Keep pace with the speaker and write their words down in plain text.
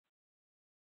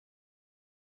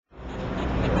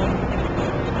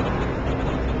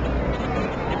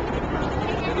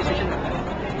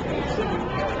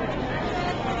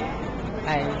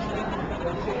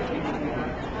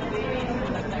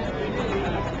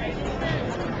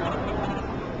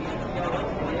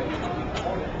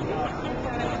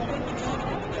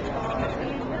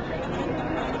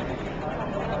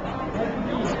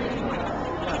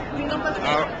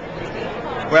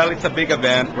Well, it's a big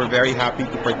event. We're very happy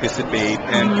to participate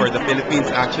and for the Philippines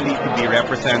actually to be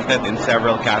represented in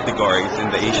several categories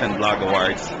in the Asian Blog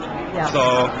Awards. Yeah.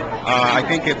 So I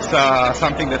think it's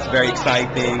something that's very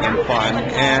exciting and fun,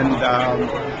 and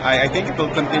I think it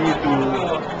will continue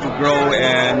to grow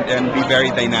and be very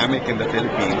dynamic in the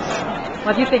Philippines.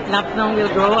 What do you think, Nuffnang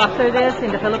will grow after this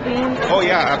in the Philippines? Oh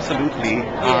yeah, absolutely.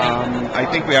 I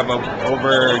think we have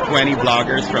over 20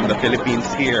 bloggers from the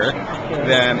Philippines here,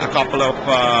 then a couple of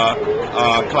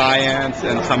clients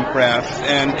and some press,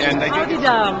 and I How think did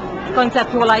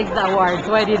conceptualize the awards?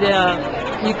 Why did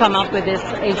you come up with this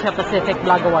Asia Pacific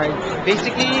Blog Awards?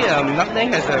 Basically,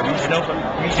 Nuffnang has a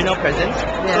regional presence.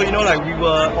 Yeah. So, like, we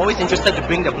were always interested to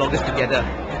bring the bloggers together,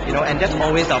 and that's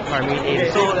always our primary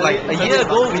aim. So, like, a year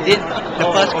ago, we did the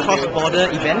first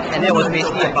cross-border event, and that was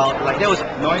basically about, that was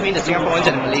between the Singaporeans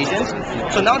and the Malaysians.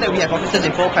 So now that we have offices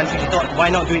in 4 countries, we thought, why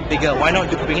not do it bigger? Why not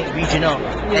bring it regional?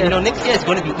 Yes. And, next year is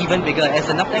going to be even bigger. As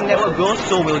the Nuffnang network grows,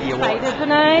 so will the award. Excited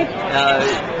tonight?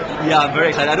 Yeah, I'm very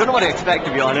excited. I don't know what to expect,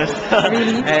 to be honest.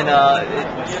 Really? And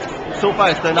so far,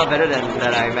 it's turned out better than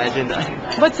I imagined.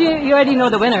 But you already know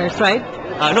the winners, right?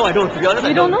 No, I don't. To be honest,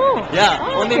 You I don't know? Yeah,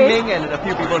 Oh, only okay. Ming and a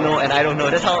few people know, and I don't know.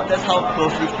 That's how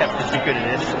closely kept the secret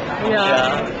it is.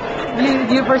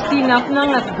 Do you foresee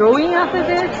Nuffnang as growing after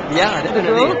this? Yeah, The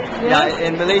definitely. growth? Yeah. Yeah,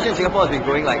 in Malaysia and Singapore has been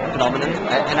growing like phenomenon,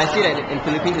 and I see that in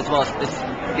Philippines as well. It's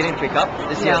beginning to pick up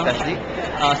this year, Yeah. especially.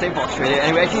 Same for Australia,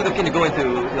 and we're actually looking to go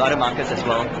into other markets as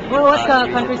well. Well, what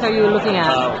countries are you looking at?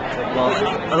 Well,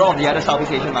 a lot of the other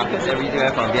Southeast Asian markets,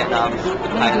 everywhere from Vietnam,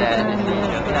 Thailand.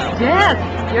 Yeah.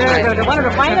 Yes, you're one of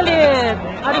the finalists.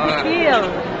 How does it feel?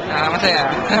 Masaya.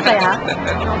 Masaya?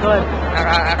 Good.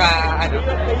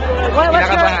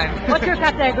 What's your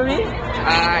category?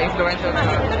 Influential.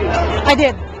 I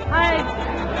did. Hi.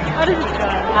 How does it go?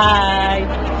 Hi.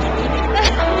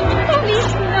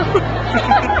 Please no.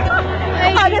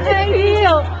 How does it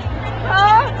feel?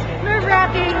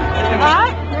 Nerve-wracking. Huh?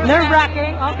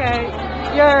 Nerve-wracking? Okay.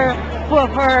 You're for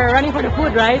running for the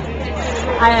food, right?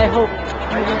 I hope.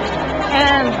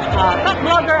 And top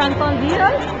blogger Anton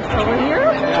Diaz over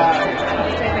here.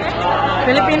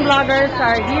 Philippine bloggers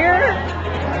are here.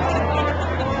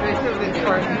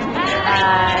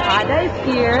 Ada is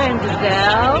here, and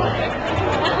Giselle,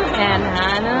 and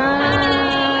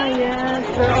Hannah. Yes,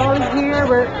 we're all here.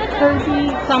 We're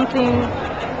 30 something,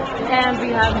 and we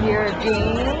have here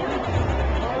Jane.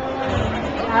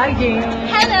 Hi, Jane.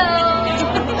 Hello.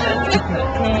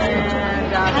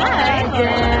 And hi,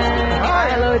 Jen.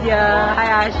 Hello, Dia. Hi,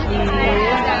 Ashley.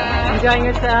 Enjoying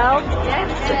yourself? Yes.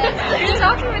 You're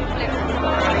talking with Flip.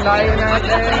 Tayo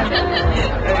natin.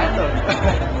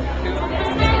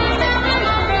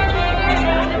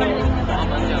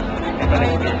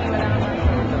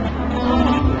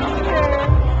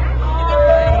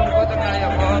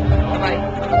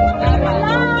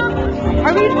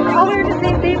 Are we all at the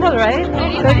same table, right?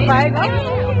 35?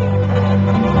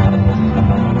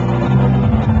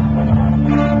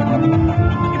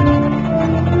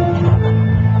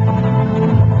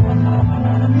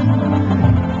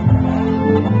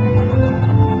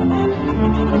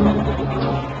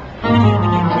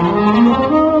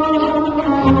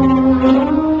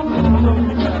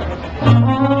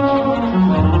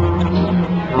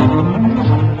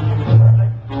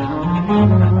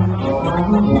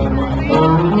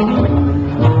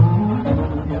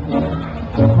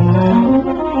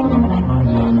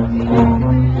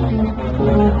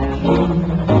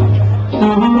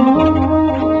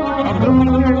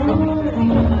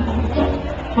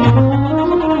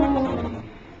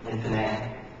 Internet,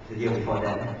 the year before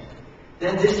that.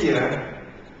 Then this year,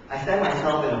 I stand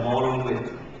myself in a ballroom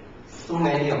with so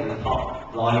many of the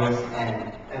top bloggers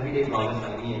and everyday bloggers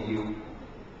like me and you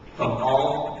from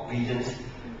all regions,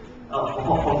 from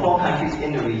 4 countries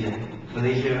in the region: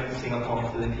 Malaysia, Singapore,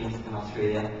 Philippines, and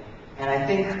Australia. And I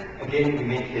think, again, we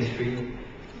made history.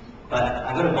 But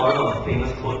I'm going to borrow a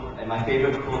famous quote, and my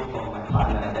favorite quote from my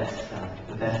partner, and that's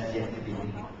the best yet to be.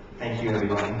 Thank you,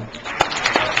 everyone.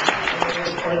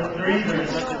 For the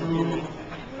readers who,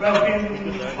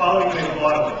 been following my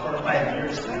blog for 5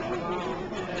 years now.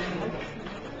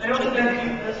 I also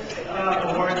dedicate this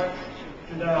award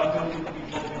to the Filipino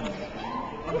people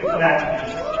of the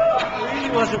Philippines. I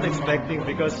really wasn't expecting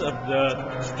because of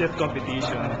the stiff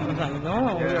competition. I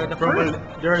know. We're the From first.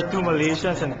 there are 2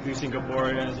 Malaysians and 2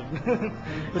 Singaporeans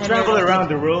who travel around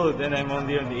the world, and I'm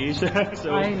only on the Asia,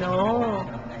 so I know.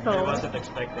 I So wasn't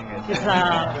expecting it. it's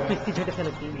prestige of the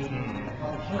Philippines.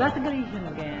 Congratulations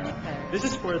again. This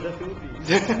is for the Philippines.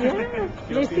 Yes, Filipino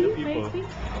Macy, people. Macy.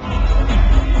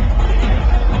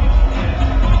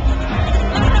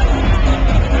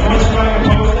 Most of my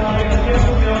opposed, this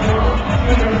will be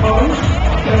Your phones.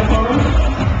 Your phones.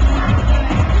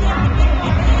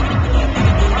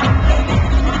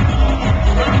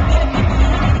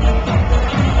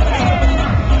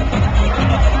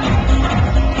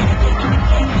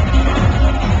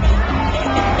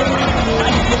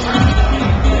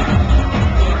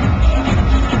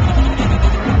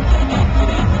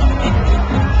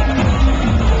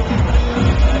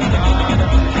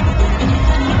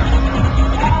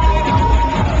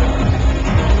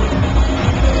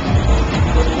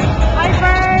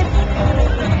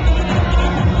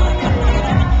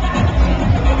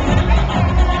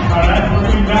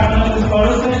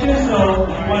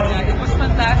 Yeah, it was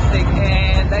fantastic,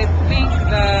 and I think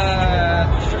the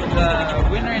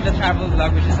winner in the travel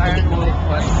vlog, which is Iron Wolf,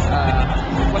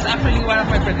 was actually one of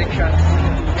my predictions.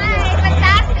 Hi,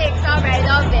 fantastic. Sorry, I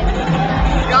love it.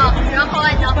 Rock on,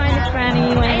 rock Find it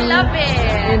funny when I love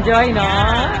it. enjoy, no?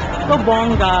 So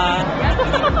bongga.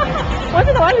 Once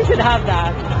in a while, you should have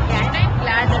that. Yeah, and I'm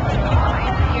glad that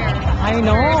I'm here. I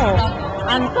know.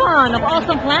 Anton of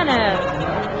Awesome Planet.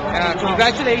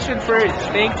 Congratulations first.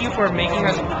 Thank you for making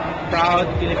us proud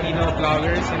Filipino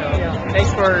vloggers.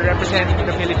 Thanks for representing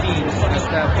the Philippines as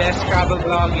the best travel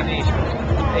vlog in Asia.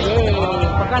 Yay!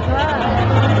 Pagkasal.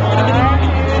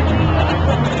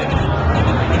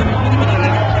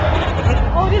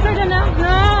 Oh, these are the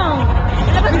Nuffnang.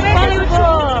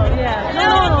 Volleyball. Yes.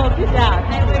 No, keep that.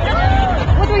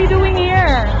 What are you doing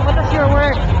here? What is your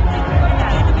work?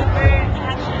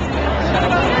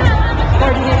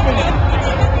 Coordinating.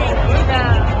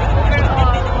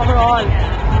 Overall.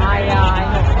 I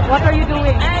know. What are you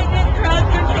doing? I did crowd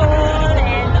control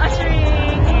and ushering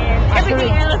and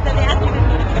everything else that they asked me to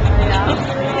do.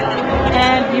 Yeah.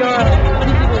 And your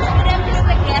I'm just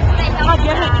a guest. I help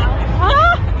yes. out.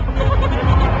 Ah!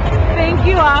 Thank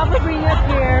you for bringing us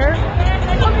here. Yes,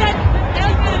 I hope that was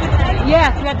good.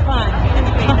 Yes, we had fun.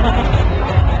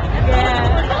 Yes.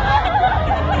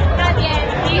 Not yet.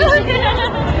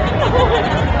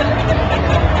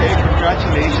 Okay,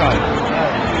 congratulations.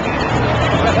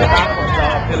 On behalf of the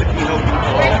Filipino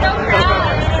people. We're so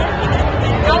proud.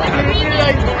 How was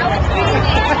reading? How was reading?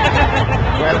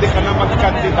 Pwede ka na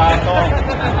magkandidato.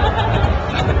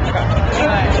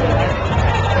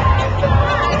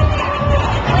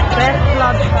 Best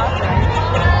vlog shot, right?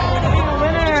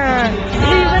 Winner!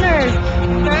 3 winners!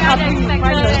 Very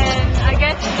unexpected, and I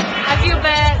guess I feel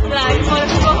bad like for the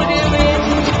people who didn't win.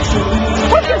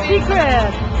 What's your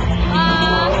secret?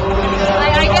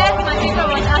 I guess my secret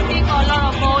was asking for a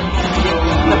lot of votes.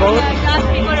 The vote? Like ask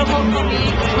people to vote for me.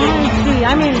 I see.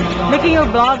 I mean, making your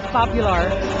vlogs popular.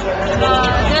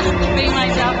 Just being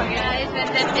myself again. It's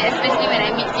fantastic, especially when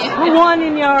I meet you. Who won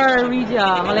in your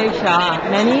region, Malaysia?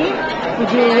 Many? Did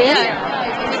you win? Yes.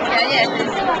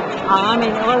 I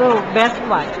mean, best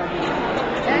what? It's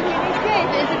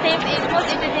the same. It's most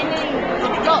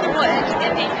entertaining. Not what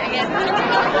entertaining, I guess. I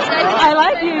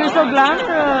like you. You're so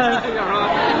glamorous.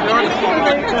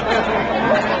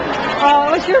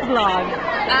 What's your vlog?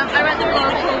 I read the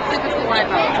blog called Typical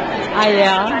Wipeout. Ah,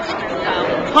 yeah.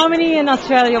 How many in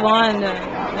Australia won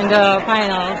in the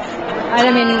finals?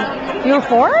 I mean, you were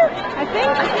 4? I think.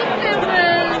 I think there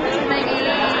was maybe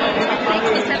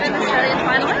 6 to 7 Australian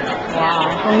finalists.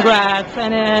 Wow, congrats.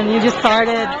 And then you just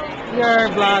started your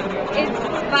vlog. It's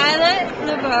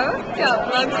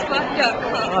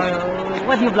violetlebeau.blogspot.com.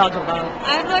 What do you vlog about?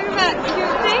 I vlog about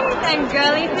cute things and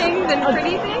girly things and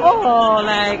pretty things. Oh,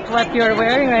 like what you're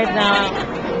wearing right now.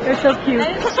 You're so cute.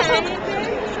 Shiny things.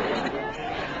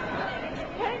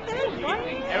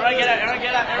 Everyone get up, everyone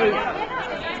get up, everyone get up.